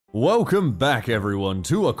Welcome back, everyone,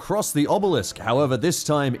 to Across the Obelisk. However, this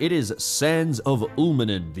time it is Sands of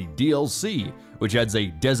Ulminin, the DLC, which adds a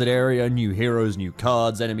desert area, new heroes, new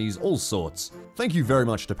cards, enemies, all sorts. Thank you very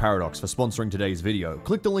much to Paradox for sponsoring today's video.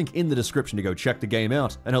 Click the link in the description to go check the game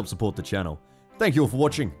out and help support the channel. Thank you all for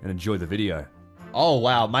watching and enjoy the video. Oh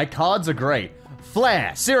wow, my cards are great.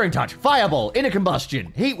 Flare, Searing Touch, Fireball, Inner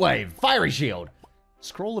Combustion, Heatwave, Fiery Shield,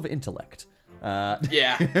 Scroll of Intellect.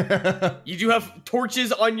 Yeah. You do have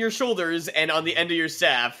torches on your shoulders and on the end of your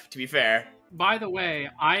staff, to be fair. By the way,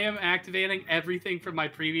 I am activating everything from my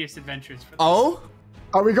previous adventures for this. Oh?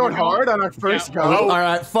 Are we going hard on our first go? Oh.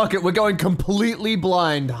 Alright, fuck it. We're going completely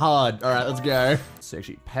blind hard. Alright, let's go. So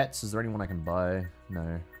actually, pets, is there anyone I can buy?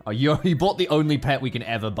 No. Oh, you bought the only pet we can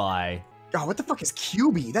ever buy. Oh, what the fuck is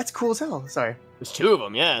QB? That's cool as hell. Sorry. There's two of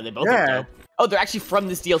them, yeah. They both look dope. Oh, they're actually from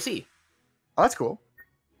this DLC. Oh, that's cool.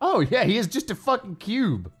 Oh, yeah, he is just a fucking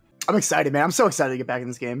cube. I'm excited, man. I'm so excited to get back in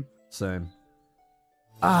this game. Same.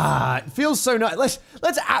 It feels so nice.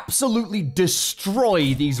 Let's absolutely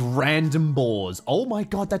destroy these random boars. Oh my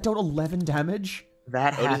god, that dealt 11 damage?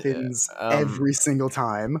 That happens every single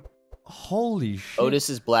time. Holy shit. Otis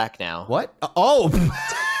is black now. What? Oh!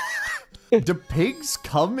 Do pigs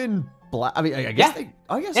come in black? I mean, I guess they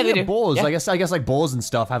they do. boars. Yeah. I guess like boars and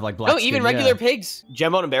stuff have like black skin, even regular pigs.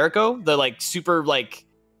 Gemmo and Barrico, the like super like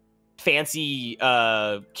fancy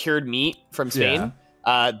cured meat from Spain.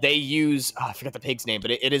 They use I forgot the pig's name, but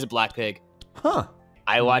it is a black pig. Huh.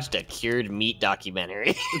 I watched a cured meat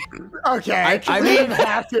documentary. Okay, I mean,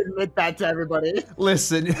 have to admit that to everybody.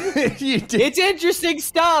 Listen, you did. It's interesting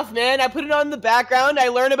stuff, man. I put it on in the background. I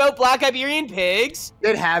learn about black Iberian pigs.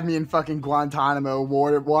 They'd have me in fucking Guantanamo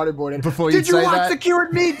waterboarded. Before Did you say watch that? the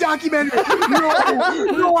cured meat documentary?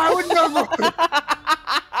 no, I would never.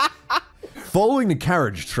 Following the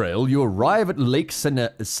carriage trail, you arrive at Lake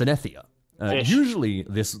Senethia. Usually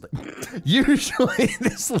this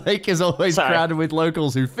lake is always crowded with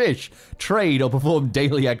locals who fish, trade, or perform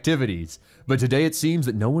daily activities. But today it seems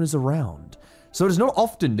that no one is around. So it is not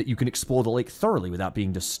often that you can explore the lake thoroughly without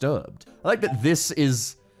being disturbed. I like that this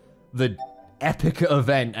is the epic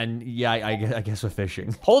event, and yeah, I guess we're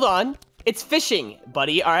fishing. Hold on. It's fishing,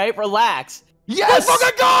 buddy. All right, relax. Yes! Let's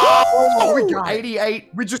fucking go! Oh, we got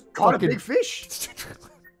 88. We just caught a big fish.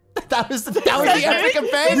 That was the epic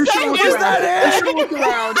event. You should look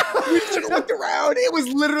around. We should have looked around. It was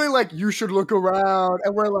literally like, you should look around.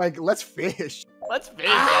 And we're like, let's fish. Let's fish.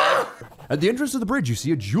 At the entrance of the bridge, you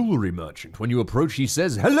see a jewelry merchant. When you approach, he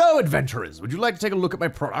says, "Hello, adventurers. Would you like to take a look at my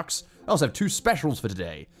products? I also have 2 specials for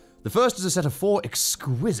today. The first is a set of 4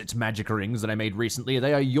 exquisite magic rings that I made recently.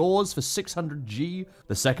 They are yours for 600G.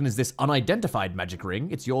 The second is this unidentified magic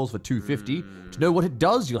ring. It's yours for 250. To know what it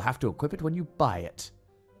does, you'll have to equip it when you buy it."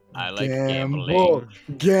 I like Gamble.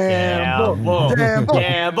 gambling. Gamble. Gamble. Gamble.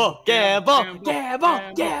 Gamble. Gamble.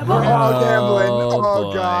 Gamble. Gamble. Oh, gambling. Oh,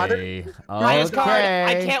 boy. God. Minus card.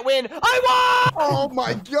 I can't win. I won! Oh,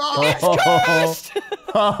 my God. It's cursed!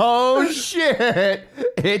 Oh, shit.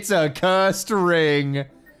 It's a cursed ring.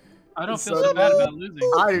 I don't feel so bad about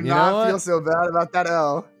losing. I do not feel so bad about that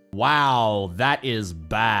L. Wow, that is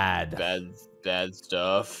bad. Bad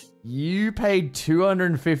stuff. You paid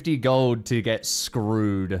 250 gold to get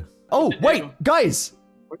screwed. Oh, wait, guys.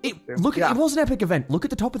 Look, it was an epic event. Look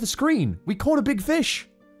at the top of the screen. We caught a big fish.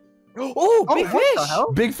 Oh, big what the fish!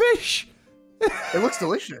 hell? Big fish. It looks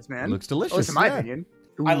delicious, man. It looks delicious, At least in my yeah. opinion.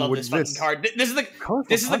 Ooh, I love what this is fucking card. This is the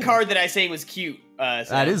Colorful card that I say was cute.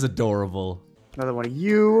 That is adorable. Another one of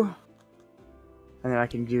you. And then I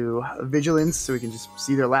can do Vigilance so we can just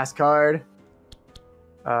see their last card.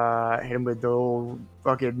 Hit him with the old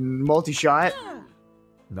fucking multi-shot.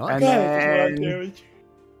 Nice. And then...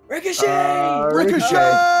 Ricochet!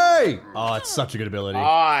 Ricochet! Oh, it's such a good ability.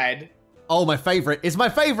 God. Oh, my favorite. It's my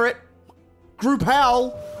favorite. Group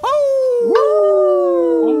Howl. Oh!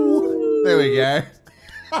 There we go.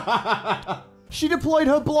 She deployed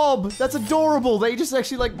her blob. That's adorable. They just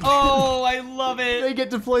actually like... Oh, I love it. They get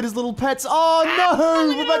deployed as little pets. Oh, no!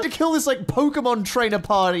 We're about to kill this like Pokemon trainer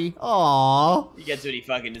party. Aww. He gets what he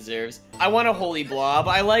fucking deserves. I want a holy blob.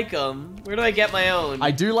 I like him. Where do I get my own? I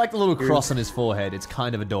do like the little cross on his forehead. It's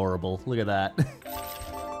kind of adorable. Look at that.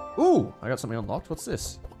 Ooh, I got something unlocked. What's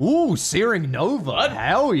this? Ooh, Searing Nova. What?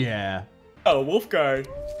 Hell yeah. Oh, Wolfguard.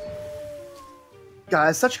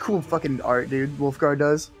 Guys, such cool fucking art, dude. Wolfguard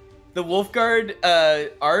does. The Wolfguard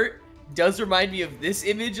art does remind me of this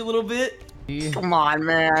image a little bit. Come on,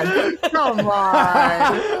 man. Come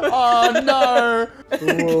on. Oh, no.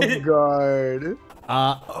 Wolfguard.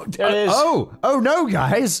 Oh no,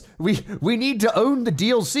 guys! We need to own the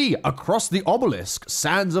DLC Across the Obelisk,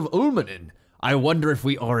 Sands of Ulminin. I wonder if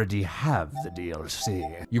we already have the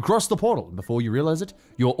DLC. You cross the portal, and before you realize it,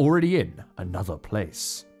 you're already in another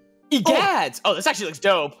place. Egads! Oh, this actually looks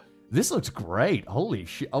dope. This looks great. Holy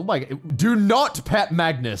shit. Oh my god. Do not pet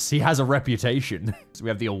Magnus. He has a reputation. So we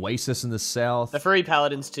have the Oasis in the south. The furry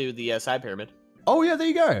paladins to the side pyramid. Oh yeah, there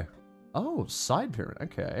you go. Oh, side pyramid.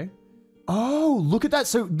 Okay. Oh, look at that.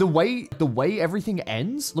 So the way everything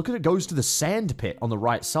ends, look at it goes to the sand pit on the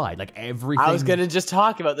right side. Like everything. I was gonna just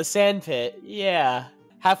talk about the sand pit. Yeah.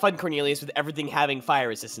 Have fun, Cornelius, with everything having fire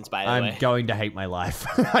resistance, by the way. I'm going to hate my life.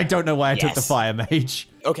 I don't know why I took the fire mage.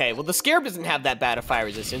 Okay, well, the Scarab doesn't have that bad of fire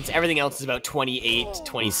resistance. Everything else is about 28,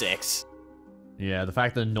 26. Yeah, the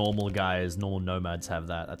fact that normal nomads have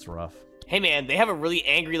that, that's rough. Hey, man, they have a really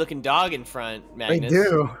angry-looking dog in front, Magnus. They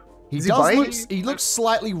do. He looks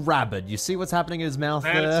slightly rabid. You see what's happening in his mouth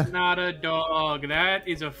there? That's not a dog. That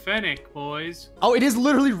is a fennec, boys. Oh, it is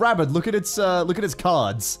literally rabid. Look at its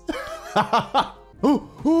cards.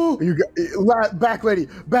 You got back lady,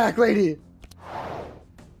 back lady.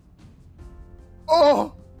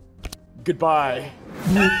 Oh, Goodbye.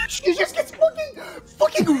 she just gets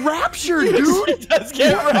fucking raptured, dude. She does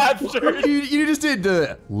get raptured. You just did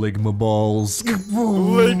the ligma balls.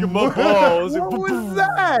 Ligma balls. What was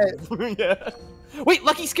that? Yeah. Wait,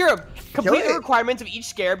 Lucky Scarab. Complete the it. requirements of each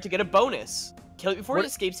Scarab to get a bonus. Kill it before it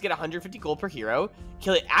escapes to get 150 gold per hero.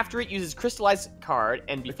 Kill it after it uses crystallized card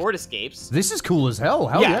and before it escapes. This is cool as hell.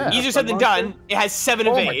 Hell yeah. Easier said than done. It has 7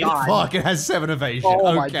 Oh my evade. God. Fuck, it has 7 evasion.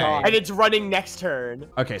 Oh my okay. God. And it's running next turn.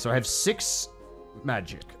 Okay, so I have 6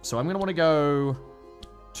 magic. So I'm gonna want to go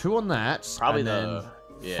 2 on that. Probably and the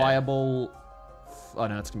then Fireball. Oh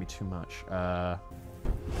no, that's gonna be too much.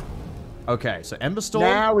 Okay, so Ember Storm.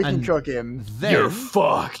 Now we can and cook him. Then You're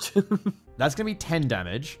fucked. that's gonna be 10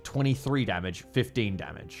 damage, 23 damage, 15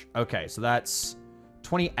 damage. Okay, so that's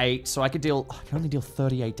 28. So I can only deal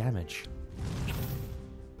 38 damage.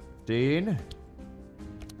 15.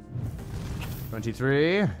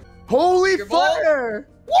 23. Holy fire!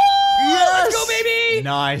 Woo! Yes! Let's go, baby!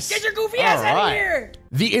 Nice. Get your goofy ass out of here!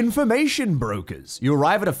 The information brokers. You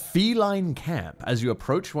arrive at a feline camp. As you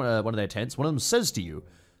approach one of their tents, one of them says to you,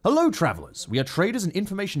 "Hello, travelers. We are traders and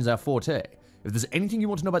information is our forte. If there's anything you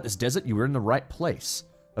want to know about this desert, you are in the right place.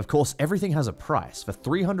 Of course, everything has a price. For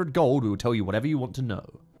 300 gold, we will tell you whatever you want to know."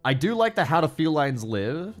 I do like the how do felines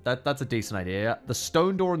live. That's a decent idea. The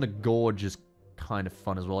stone door and the gorge is kind of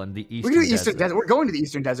fun as well. And the eastern desert. We're going to the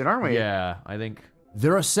Eastern Desert, aren't we? Yeah, I think.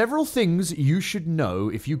 There are several things you should know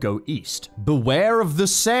if you go east. Beware of the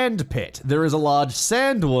sand pit. There is a large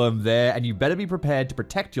sandworm there, and you better be prepared to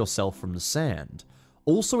protect yourself from the sand.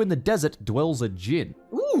 Also in the desert dwells a djinn,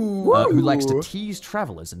 who likes to tease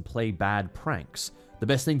travelers and play bad pranks. The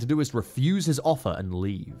best thing to do is to refuse his offer and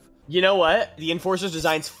leave. You know what? The Enforcer's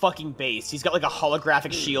design's fucking based. He's got like a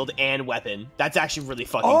holographic shield and weapon. That's actually really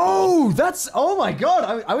fucking cool. Oh my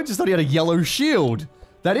god, I just thought he had a yellow shield.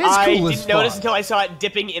 That is cool I as didn't notice until I saw it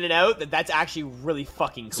dipping in and out that's actually really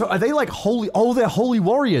fucking cool. So are they like holy? Oh, they're holy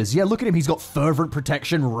warriors. Yeah, look at him. He's got fervent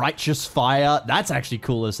protection, righteous fire. That's actually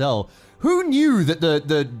cool as hell. Who knew that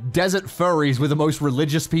the desert furries were the most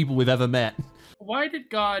religious people we've ever met? Why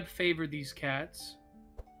did God favor these cats?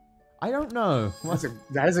 I don't know.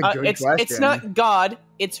 That is a good question. It's not God,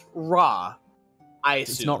 it's Ra. I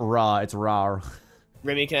assume. It's not Ra, it's Ra.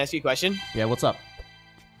 Rimmy, can I ask you a question? Yeah, what's up?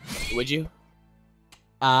 Would you?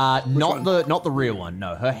 Not the real one.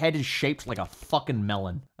 No, her head is shaped like a fucking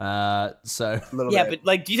melon. So Yeah, but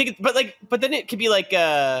like, do you think? But then it could be like,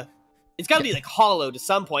 it's got to be like hollow to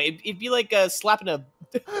some point. It'd be like slapping a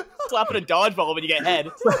dodgeball when you get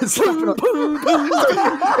head. It's like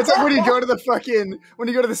when you go to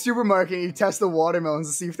the supermarket and you test the watermelons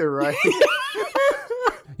to see if they're right.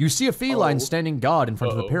 you see a feline standing guard in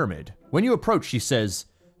front of the pyramid. When you approach, she says,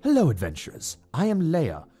 "Hello, adventurers. I am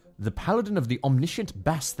Leia, the paladin of the omniscient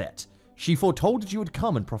Basthet. She foretold that you would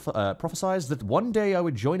come and prophesied that one day I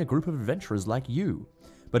would join a group of adventurers like you.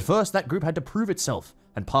 But first, that group had to prove itself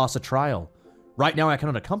and pass a trial. Right now, I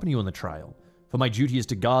cannot accompany you on the trial, for my duty is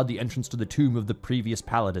to guard the entrance to the tomb of the previous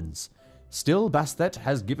paladins. Still, Basthet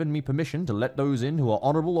has given me permission to let those in who are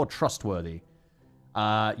honorable or trustworthy."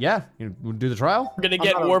 Yeah, you want to do the trial? We're gonna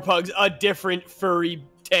get Warpugs a different furry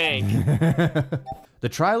tank. The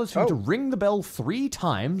trial is for you to ring the bell 3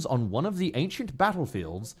 times on one of the ancient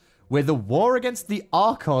battlefields where the war against the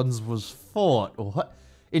Archons was fought.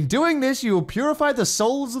 In doing this, you will purify the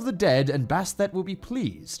souls of the dead, and Basthet will be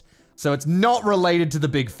pleased. So it's not related to the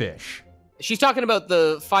big fish. She's talking about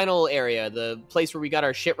the final area, the place where we got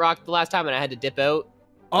our shit rocked the last time and I had to dip out.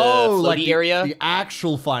 Like the area? The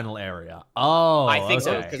actual final area. Oh, I think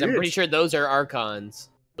so, okay. because I'm pretty sure those are Archons.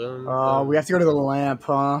 Oh, we have to go to the lamp,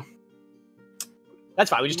 huh? That's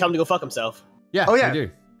fine. We just tell him to go fuck himself. Yeah, Oh, yeah.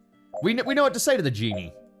 we do. We know what to say to the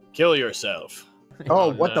genie. Kill yourself.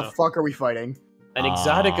 Oh, what no. the fuck are we fighting? An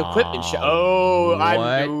exotic equipment shop.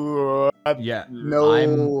 Oh, Yeah.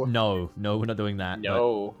 No. No, we're not doing that.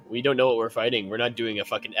 No, we don't know what we're fighting. We're not doing a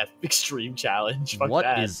fucking extreme challenge. Fuck What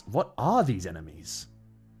that. What are these enemies?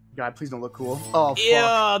 God, please don't look cool. Oh, fuck.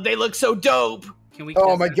 Yeah, they look so dope. Can we Oh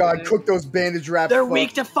kiss my that god, guy? cook those bandage wraps. They're fuck.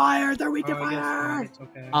 weak to fire. They're weak to Oh, I guess fire. it's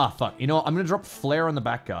okay. Ah, fuck. You know what? I'm gonna drop Flare on the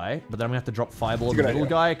back guy, but then I'm gonna have to drop Fireball on That's the a good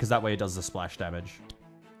middle idea. guy, because that way it does the splash damage.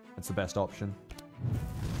 That's the best option.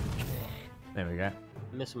 There we go.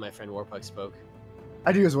 I miss when my friend Warpug spoke.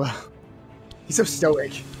 I do as well. He's so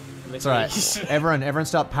stoic. I miss It's alright. everyone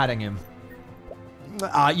start patting him.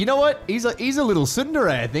 You know what? He's a little tsundere,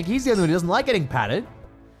 I think. He's the only one who doesn't like getting patted.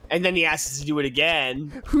 And then he asks us to do it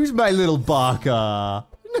again. Who's my little baka?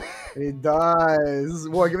 He does.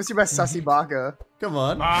 Boy, give us your best sussy baka. Come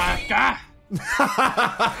on. Baka!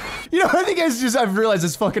 You know, I think I've realized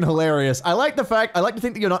it's fucking hilarious. I like to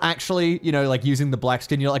think that you're not actually, you know, like using the black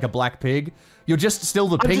skin, you're like a black pig. You're just still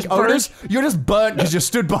the pink just burnt. odors. You're just burnt because you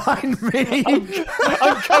stood behind me.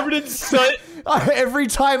 I'm covered in soot. Every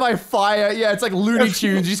time I fire, yeah, it's like Looney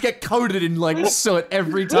Tunes. You just get coated in like soot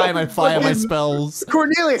every time I fire my spells.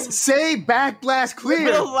 Cornelius, say backblast clear.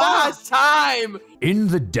 For the last time. In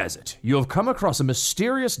the desert, you have come across a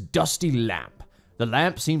mysterious dusty lamp. The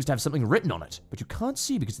lamp seems to have something written on it, but you can't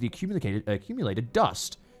see because of the accumulated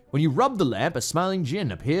dust. When you rub the lamp, a smiling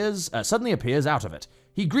djinn suddenly appears out of it.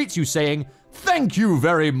 He greets you saying, "Thank you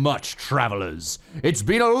very much, travelers. It's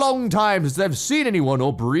been a long time since I've seen anyone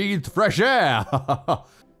or breathed fresh air."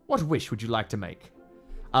 What wish would you like to make?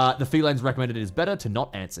 The felines recommended it is better to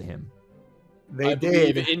not answer him. They I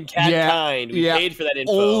believe did. in catkind. We paid for that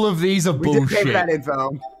info. All of these are We bullshit. did pay for that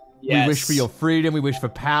info. Yes. We wish for your freedom, we wish for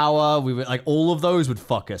power, like all of those would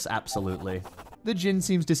fuck us, absolutely. The djinn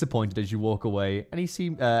seems disappointed as you walk away, and you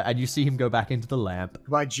see him go back into the lamp.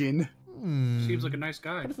 Goodbye, Jin. Seems like a nice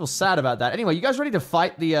guy. I feel sad about that. Anyway, you guys ready to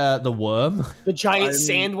fight the worm? The giant I'm-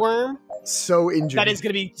 sandworm So injured. that is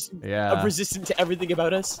going to be Yeah. resistant to everything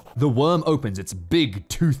about us. The worm opens its big,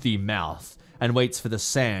 toothy mouth and waits for the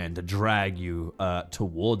sand to drag you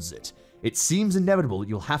towards it. It seems inevitable that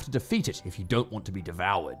you'll have to defeat it if you don't want to be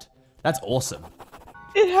devoured. That's awesome.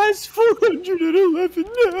 It has 411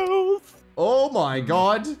 health. Oh my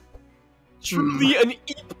god. Truly an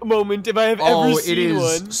eep moment if I have ever Oh, seen it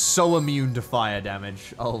is one. so immune to fire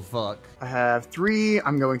damage. Oh, fuck. I have 3.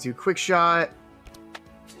 I'm going to quick shot.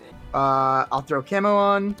 I'll throw camo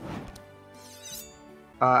on.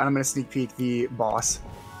 And I'm going to sneak peek the boss.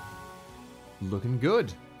 Looking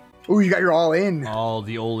good. Ooh, you got your all in. Oh,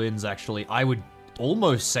 the all-ins, actually. I would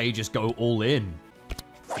almost say just go all in.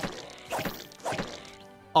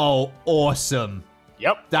 Oh, awesome.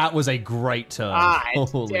 Yep. That was a great turn. Ah,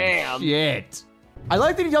 Holy damn. shit. I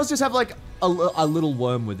like that he does just have, like, a little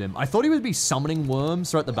worm with him. I thought he would be summoning worms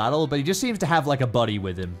throughout the battle, but he just seems to have, like, a buddy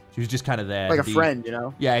with him. Who's just kind of there. Like a to be- friend, you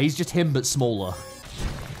know? Yeah, he's just him, but smaller.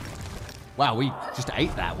 Wow, we just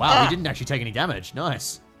ate that. Wow, we didn't actually take any damage.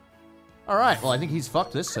 Nice. All right, well, I think he's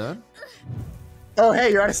fucked this turn. Oh,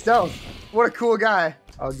 hey, you're out of stealth. What a cool guy.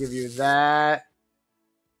 I'll give you that.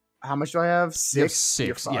 How much do I have? 6? You have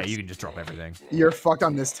You're 6. Yeah, fucked. you can just drop everything. You're fucked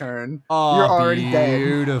on this turn. Oh, You're already dead.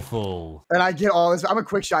 beautiful. And I get all this. I'm a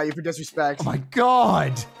quick shot you for disrespect. Oh my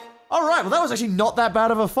god! All right, well that was actually not that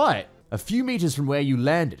bad of a fight. A few meters from where you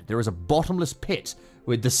landed, there was a bottomless pit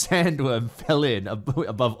where the sandworm fell in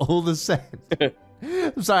above all the sand.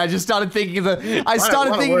 I'm sorry, I just started thinking of the. I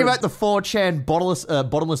started thinking about the 4chan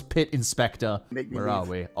bottomless pit inspector. Make me Where leave. are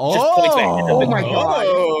we? points back. Oh, Oh my god.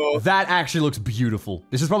 Oh. that actually looks beautiful.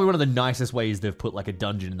 This is probably one of the nicest ways they've put like a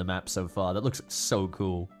dungeon in the map so far. That looks so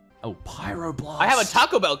cool. Oh, pyroblast. I have a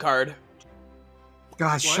Taco Bell card.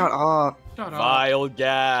 God, shut up. Shut up. Vile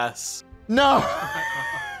gas. No.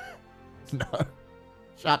 No.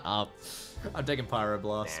 Shut up. I'm taking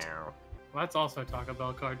pyroblast. Well, that's also a Taco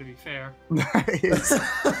Bell card, to be fair. Nice.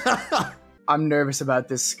 I'm nervous about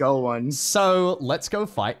this skull one. So let's go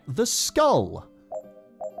fight the skull.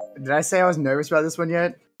 Did I say I was nervous about this one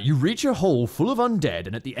yet? You reach a hole full of undead,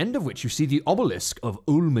 and at the end of which you see the obelisk of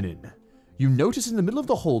Ulminin. You notice in the middle of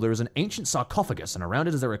the hole there is an ancient sarcophagus, and around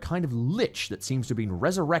it is there a kind of lich that seems to have been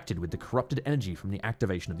resurrected with the corrupted energy from the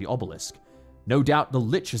activation of the obelisk. No doubt the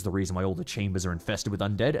lich is the reason why all the chambers are infested with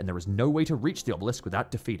undead, and there is no way to reach the obelisk without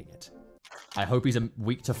defeating it. I hope he's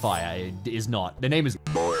weak to fire. It is not. The name is...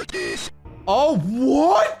 Oh,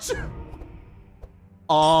 what?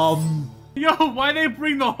 Yo, why they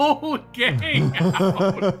bring the whole gang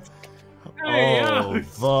out? Hey, Oh, yo.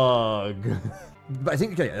 fuck. But I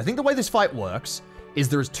think the way this fight works is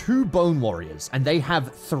there's 2 Bone Warriors, and they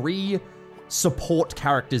have 3 support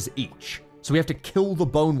characters each. So we have to kill the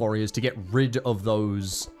Bone Warriors to get rid of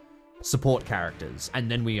those support characters, and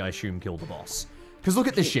then we, I assume, kill the boss. Because look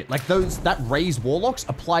at this shit. Like, that Raised Warlocks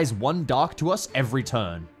applies 1 dark to us every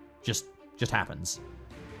turn. Just happens.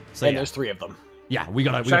 So, and yeah. there's 3 of them. Yeah, we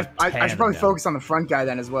gotta I should probably focus on the front guy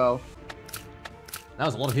then as well. That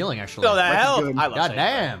was a lot of healing, actually. Oh, the hell! good. I love God saying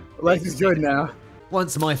damn. Life is good now.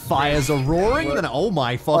 Once my fires are roaring, then oh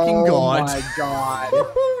my fucking god. Oh my god.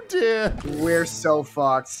 Oh dear. We're so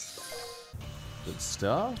fucked. Good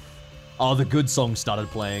stuff. Oh, the good song started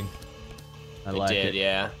playing. I like it.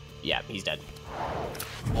 Yeah. Yeah, he's dead.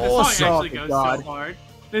 This song actually Oh, goes God. so hard.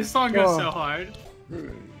 This song goes Oh. so hard.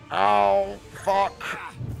 Oh, fuck.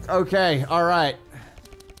 Okay, alright.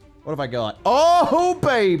 What have I got? Oh,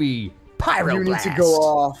 baby! Pyro You need Blast. to go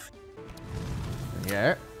off.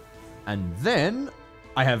 Yeah. And then,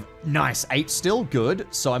 I have nice 8 still, good.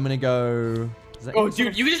 So I'm gonna go... is that Oh, eight?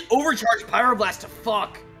 dude, you can just overcharge Pyroblast to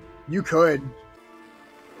fuck. You could.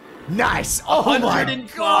 Nice! Oh my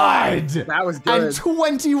 105. god! That was good. And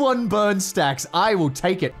 21 burn stacks. I will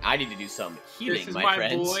take it. I need to do some healing, This is my my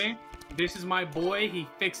friends. boy. This is my boy. He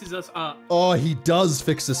fixes us up. Oh, he does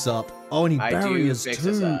fix us up. Oh, and he I do buries fix too.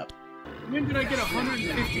 us up. When did I get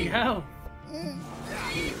 150 health?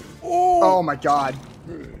 Oh my god.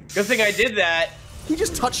 Good thing I did that. He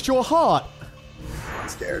just touched your heart. I'm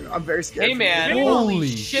scared. I'm very scared. Hey, man. Holy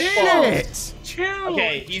shit shit! Chill.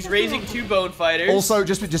 Okay, he's raising 2 Bone Fighters. Also,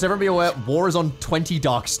 just everyone be aware, War is on 20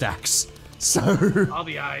 dark stacks. So, I'll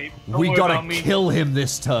be aight. Don't we worry gotta about me. kill him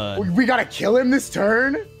this turn. We gotta kill him this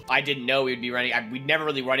turn? I didn't know we'd be running. We'd never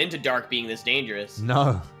really run into Dark being this dangerous.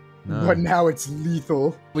 No. No. But now it's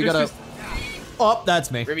lethal. We This gotta... is- Oh, that's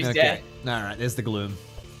me. Rimmy's okay. dead. Alright, there's the gloom.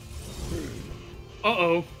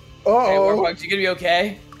 Uh-oh. Hey, Uh-oh. Warbugs, you gonna be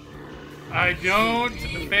okay? I don't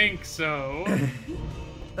think so.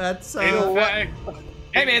 That's, In fact,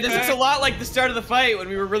 Hey, man, this looks a lot like the start of the fight when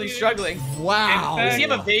we were really struggling. wow. In Does he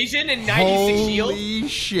have evasion and 96 shield? Holy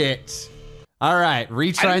shit. Alright,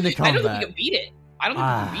 retrying the I don't think we combat. can beat it. I don't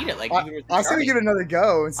think we can beat it. Like, even with the I say we starting. give it another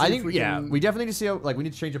go and see I if think, we yeah, can... we definitely need to see how, like, we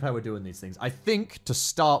need to change up how we're doing these things. I think, to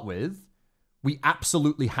start with, we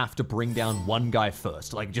absolutely have to bring down one guy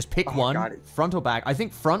first. Like, just pick one, God. front or back. I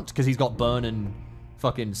think front, because he's got burn and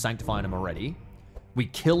fucking sanctifying him already. We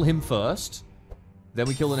kill him first, then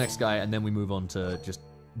we kill the next guy, and then we move on to just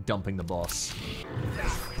dumping the boss.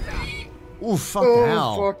 Ooh, fuck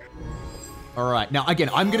hell. Oh, fuck. Alright, now again,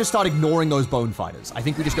 I'm gonna start ignoring those bone fighters. I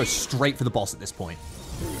think we just go straight for the boss at this point.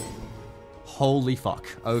 Holy fuck.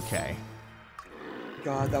 Okay.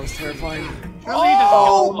 God, that was terrifying.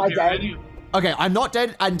 oh my God. Okay, I'm not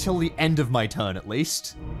dead until the end of my turn, at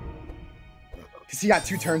least. Because he got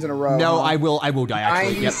 2 turns in a row. No, huh? I will die,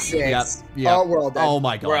 actually. Yep, 96. yep. Oh, we're all dead. Oh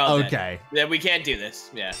my We're all god, dead. okay. Yeah, we can't do this.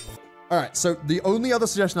 Yeah. Alright, so the only other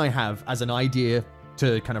suggestion I have as an idea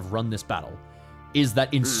to kind of run this battle is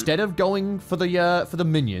that instead of going for the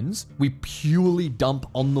minions, we purely dump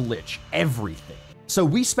on the Lich everything. So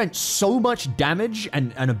we spent so much damage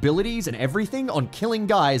and abilities and everything on killing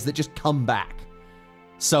guys that just come back.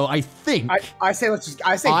 So I think... I say let's just...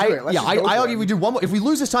 I say do it. Let's yeah, just go I for argue it. we do one more. If we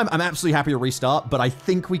lose this time, I'm absolutely happy to restart, but I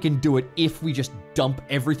think we can do it if we just dump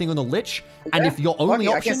everything on the Lich. And Yeah, if your fuck only it,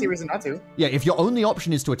 option... I can't see a reason not to. Yeah, if your only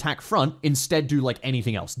option is to attack front, instead do like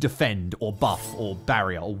anything else. Defend, or buff, or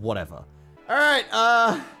barrier, or whatever. Alright,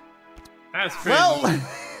 That's crazy. well,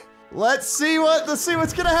 let's see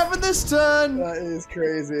what's gonna happen this turn. That is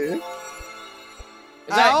crazy. Is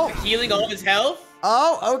Ow. that healing all of his health?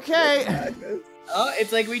 Oh, okay. Madness. Oh,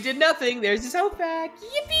 it's like we did nothing. There's his health back.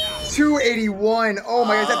 Yippee! 281. Oh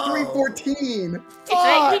my god, that's 314. It's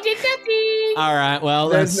like we did nothing. Alright, well,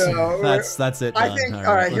 There's that's no- that's it. I done. think...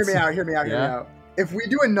 Alright, hear me let's- out, hear me out, hear me Yeah? out. If we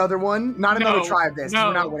do another one, not another No, try of this, 'cause no.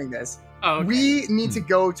 we're not winning this. Oh, okay. We need to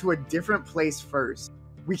go to a different place first.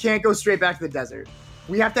 We can't go straight back to the desert.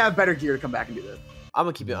 We have to have better gear to come back and do this. I'm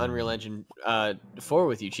gonna keep it Unreal Engine 4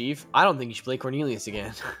 with you, Chief. I don't think you should play Cornelius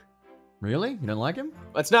again. Really? You don't like him?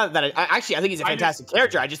 It's not that I think he's a I fantastic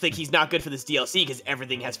character. I just think he's not good for this DLC because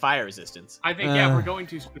everything has fire resistance. I think, yeah, Uh, we're going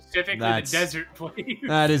to specifically the that's- desert place.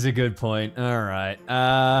 That is a good point. Alright.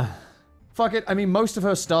 Fuck it. I mean, most of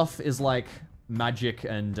her stuff is like magic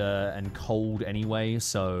and cold anyway,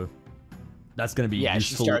 so that's gonna be Yeah,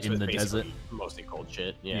 she useful starts in with the desert. basically mostly cold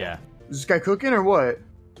shit. Yeah. Is this guy cooking or what?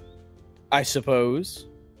 I suppose.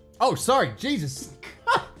 Oh, sorry. Jesus.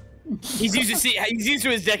 He's used to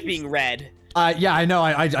his deck being red. Yeah, I know.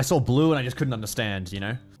 I saw blue and I just couldn't understand, you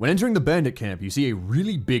know? When entering the bandit camp, you see a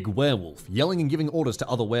really big werewolf, yelling and giving orders to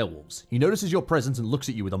other werewolves. He notices your presence and looks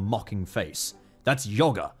at you with a mocking face. That's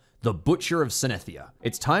Yoga, the Butcher of Senethia.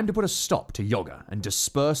 It's time to put a stop to Yoga and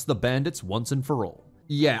disperse the bandits once and for all.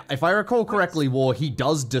 Yeah, if I recall correctly, War, he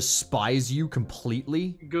does despise you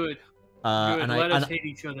completely. Good. And Let us hate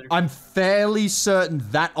each other. I'm fairly certain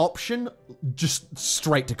that option, just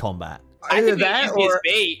straight to combat. I think that or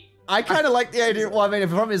bait. I kind of like the idea. Well, I mean, the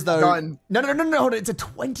problem is though. Done. No. It's a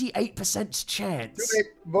 28% chance.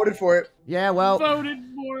 Voted for it. Yeah, well. Voted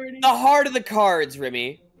for it. the heart of the cards,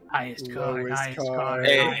 Remy. Highest card. Lowest Highest card. card.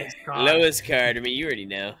 Hey, Highest card. lowest card. I mean, you already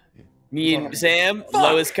know. Me and Sam,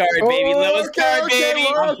 lowest card, baby. Oh, Lowest card, baby.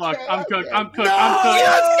 I'm fucked. I'm cooked. I'm cooked. No! I'm cooked.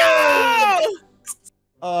 Let's go!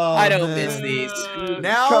 Oh, I don't man. miss these.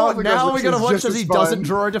 Now we gotta watch just as he as doesn't fun.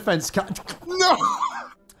 draw a defense card. No.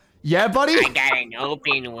 Yeah, buddy. I got an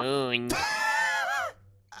open wound.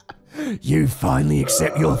 You finally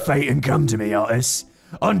accept your fate and come to me, Otis.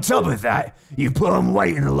 On top of that, you put on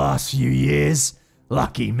weight in the last few years.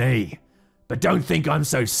 Lucky me. But don't think I'm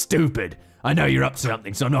so stupid. I know you're up to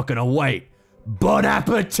something, so I'm not gonna wait. Bon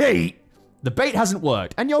appetit! The bait hasn't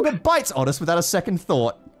worked, and Yoga bites Otis without a second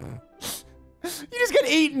thought. You just get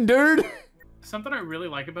eaten, dude. Something I really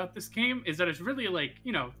like about this game is that it's really like,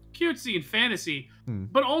 you know, cutesy and fantasy,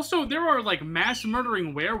 but also there are like mass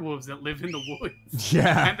murdering werewolves that live in the woods.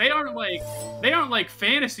 Yeah. And they aren't like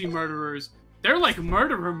fantasy murderers. They're like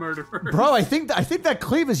murderers. Bro, I think that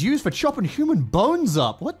cleaver's used for chopping human bones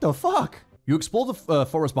up. What the fuck? You explore the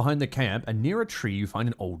forest behind the camp, and near a tree you find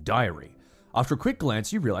an old diary. After a quick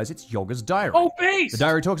glance, you realize it's Yoga's diary. Oh, base! The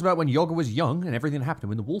diary talks about when Yoga was young and everything that happened to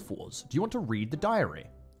him in the Wolf Wars. Do you want to read the diary?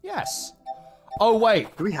 Yes. Oh,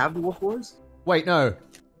 wait. Do we have the Wolf Wars? Wait, no.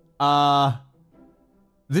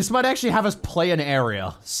 This might actually have us play an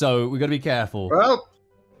area, so we gotta be careful. Well,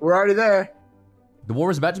 we're already there. The war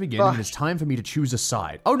is about to begin, and it's time for me to choose a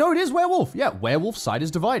side. Oh no, it is werewolf. Yeah, werewolf side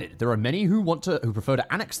is divided. There are many who prefer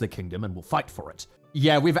to annex the kingdom and will fight for it.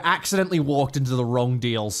 Yeah, we've accidentally walked into the wrong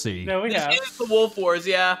DLC. No, we have. It's the Wolf Wars,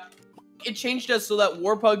 yeah. It changed us so that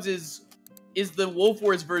Warpugs is the Wolf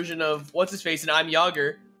Wars version of what's his face, and I'm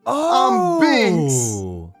Yager. Oh,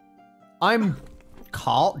 Binks. I'm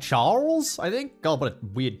Charles, I think. God, what a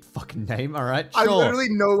weird fucking name. All right, sure. I literally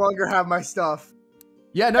no longer have my stuff.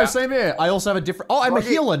 Yeah, no, same here. I also have a different. Oh, I'm a Okay.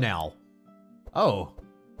 healer now. Oh.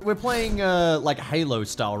 We're playing like Halo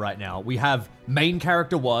style right now. We have main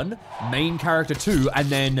character 1, main character 2, and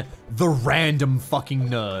then the random fucking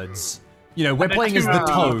nerds. You know, we're playing as the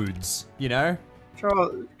Toads, you know?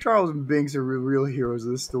 Charles and Binks are real heroes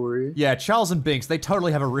of this story. Yeah, Charles and Binks, they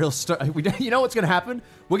totally have a real story. You know what's gonna happen?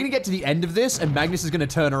 We're gonna get to the end of this, and Magnus is gonna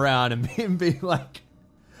turn around and be like,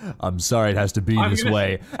 I'm sorry it has to be this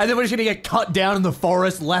way. And then we're just gonna get cut down in the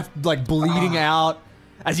forest, left like bleeding out.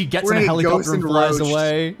 As he gets in a helicopter and flies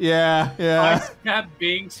away. Yeah, yeah. I stab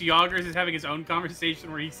Binks. Yoggers is having his own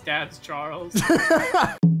conversation where he stabs Charles.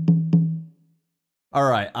 All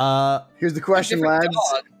right, Here's the question, lads.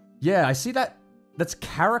 Dog. yeah, I see that. That's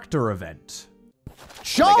character event. God,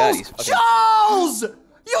 Charles! he's fucking- Charles!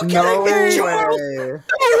 You're No kidding me! way.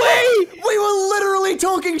 No way! We were literally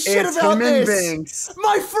talking shit It's about him and this! Binks.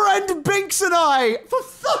 My friend Binks and I! For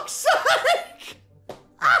fuck's sake!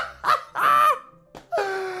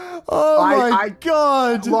 Oh my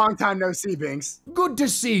god! Long time no see, Binks. Good to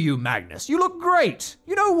see you, Magnus. You look great.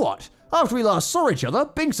 You know what? After we last saw each other,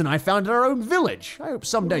 Binks and I founded our own village. I hope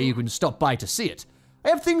someday you can stop by to see it. I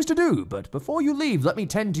have things to do, but before you leave, let me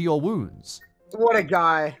tend to your wounds. What a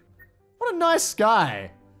guy. What a nice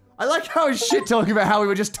guy. I like how he's shit talking about how we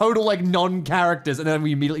were just total like non-characters and then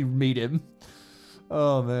we immediately meet him.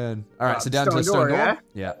 Oh man. Alright, so down to the stone door. yeah?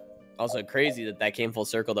 Yeah. Also crazy that came full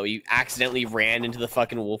circle, that we accidentally ran into the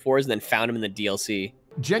fucking Wolf Wars and then found him in the DLC.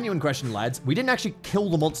 Genuine question, lads. We didn't actually kill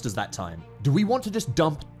the monsters that time. Do we want to just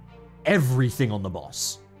dump everything on the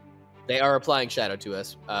boss? They are applying shadow to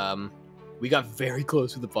us. We got very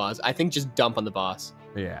close with the boss. I think just dump on the boss.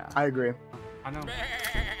 Yeah. I agree. I know.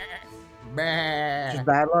 Just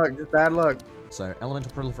bad luck. Just bad luck. So,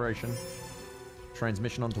 elemental proliferation.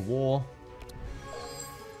 Transmission onto war.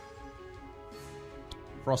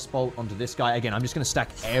 Frostbolt onto this guy. Again, I'm just going to stack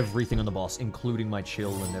everything on the boss, including my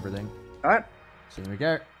chill and everything. Alright. So there we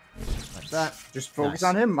go. Like that. Just focus Nice.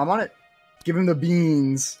 on him. I'm on it. Give him the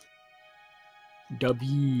beans. The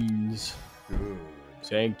beans.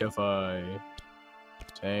 Sanctify.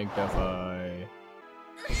 Sanctify.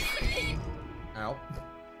 Ow.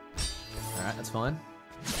 Alright, that's fine.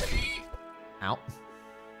 Ow.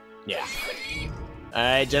 Yeah.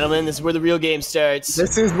 Alright, gentlemen, this is where the real game starts.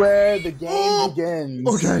 This is where the game begins.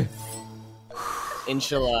 Okay.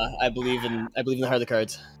 Inshallah, I believe in the heart of the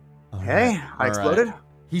cards. Hey, I exploded.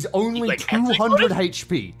 He's only Like, 200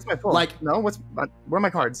 HP. It's my fault. Like, no, where are my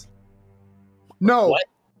cards? No. What?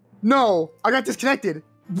 No, I got disconnected.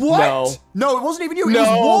 What? No. No, it wasn't even you. It No.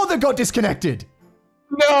 was War that got disconnected.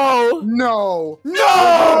 No! No.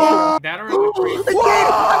 No! That or the tree. It did! I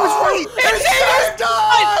was right! It saved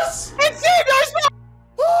us!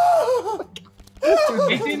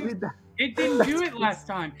 It didn't do it last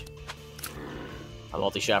time. A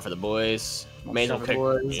multi-shot for the boys. May as well pick.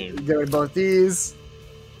 Boys. Get rid of both these.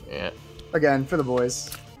 Yeah. Again, for the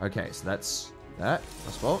boys. Okay, so that's that.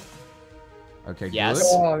 That's fault. Okay, Yes. good.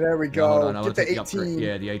 Oh, there we No, go. hold on, I wanna Get the take the upgrade. 18.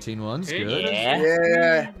 Yeah, the 18 ones. Good. Yeah.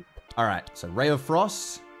 Yeah. All right, so Ray of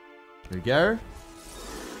Frost. Here we go.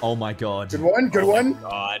 Oh my god. Good one, good one.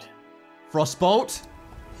 God. Frostbolt.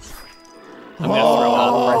 I'm gonna throw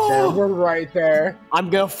up. Right there, we're right there. I'm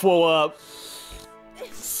gonna full up.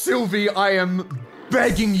 Sylvie, I am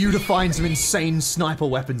begging you to find some insane sniper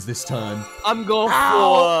weapons this turn. I'm gonna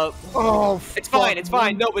full up. Oh, It's fine. It's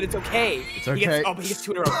fine. No, but it's okay. It's He gets, okay. oh, but he gets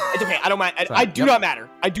 2 in a row. It's okay. I don't mind. Fine. I do Yep. not matter.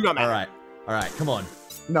 I do not matter. All right, come on.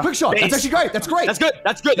 No. Quick shot. Base. That's actually great. That's great. That's good.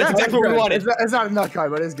 That's good. That's Yeah, exactly what we wanted. It's not a nut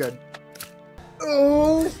card, but it's good.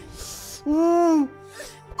 Oh. Ooh.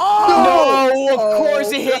 No, of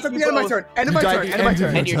course it hit That's at you the end of my both. turn. End of You my died turn. at the End of my end turn.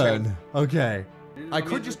 of End your your turn. Okay. I Let me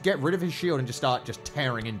could just get rid of his shield and just start just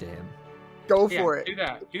tearing into him. Go Yeah, for it. do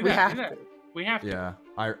that. Do We that. have Do that. to. We have to. Yeah.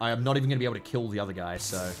 I am not even going to be able to kill the other guy,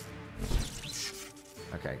 so...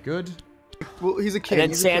 Okay, good. Well, he's a king. And then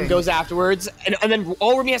he's a Sam king. goes afterwards, and then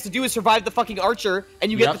all Rimmy has to do is survive the fucking archer,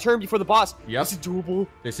 and you get Yep. the turn before the boss. Yep. This is doable.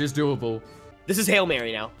 This is doable. This is Hail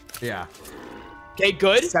Mary now. Yeah. Okay,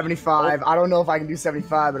 good. 75. I don't know if I can do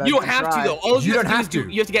 75, but You I don't can have try. to though. All You don't do have is do-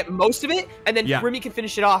 to. You have to get most of it, and then Yeah. Rimmy can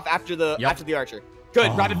finish it off after the Yep. after the archer.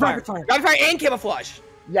 Good. Oh. Rapid fire. Rapid fire. Rapid fire and camouflage.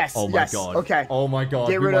 Yes. Oh my yes. god. Okay. Oh my god.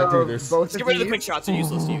 Get we rid might of do this. both Just of get rid of the these. quick shots. They're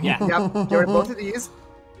useless to you. Yeah. Yep. Get rid of both of these.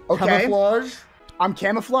 Okay. Camouflage. I'm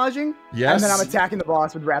camouflaging. Yes. And then I'm attacking the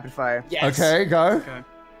boss with rapid fire. Yes. Okay, go. Okay.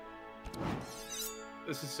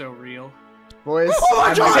 This is so real. Boys. Oh my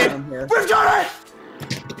I'm god! right in here. We've done it!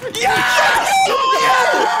 Yes!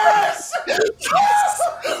 Yes!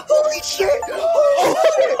 Holy shit!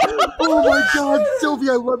 Oh my god,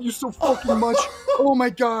 Sylvia, I love you so fucking much. Oh my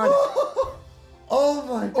god. Oh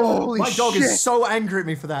my god. Holy my dog shit. is so angry at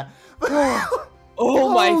me for that.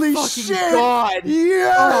 Oh my Holy fucking shit. god.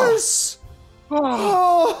 Yes!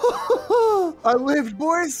 Oh. I lived,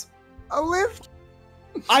 boys. I lived.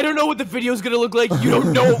 I don't know what the video's gonna look like. You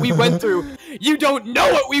don't know what we went through. You don't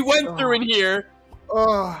know what we went through in here.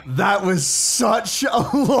 Oh. That was such a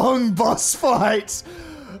long boss fight.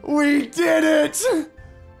 We did it.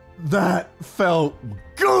 That felt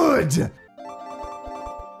good.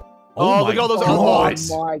 Oh, look at all those unlocks.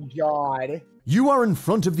 Oh my god. You are in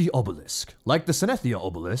front of the obelisk. Like the Senethia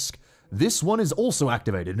obelisk, this one is also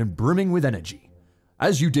activated and brimming with energy.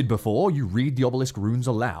 As you did before, you read the obelisk runes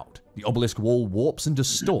aloud. The obelisk wall warps and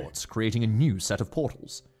distorts, creating a new set of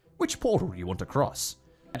portals. Which portal do you want to cross?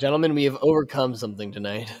 Gentlemen, we have overcome something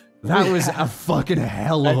tonight. That was a fucking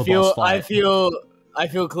hell of a boss fight. I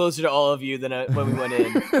feel closer to all of you than when we went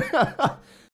in.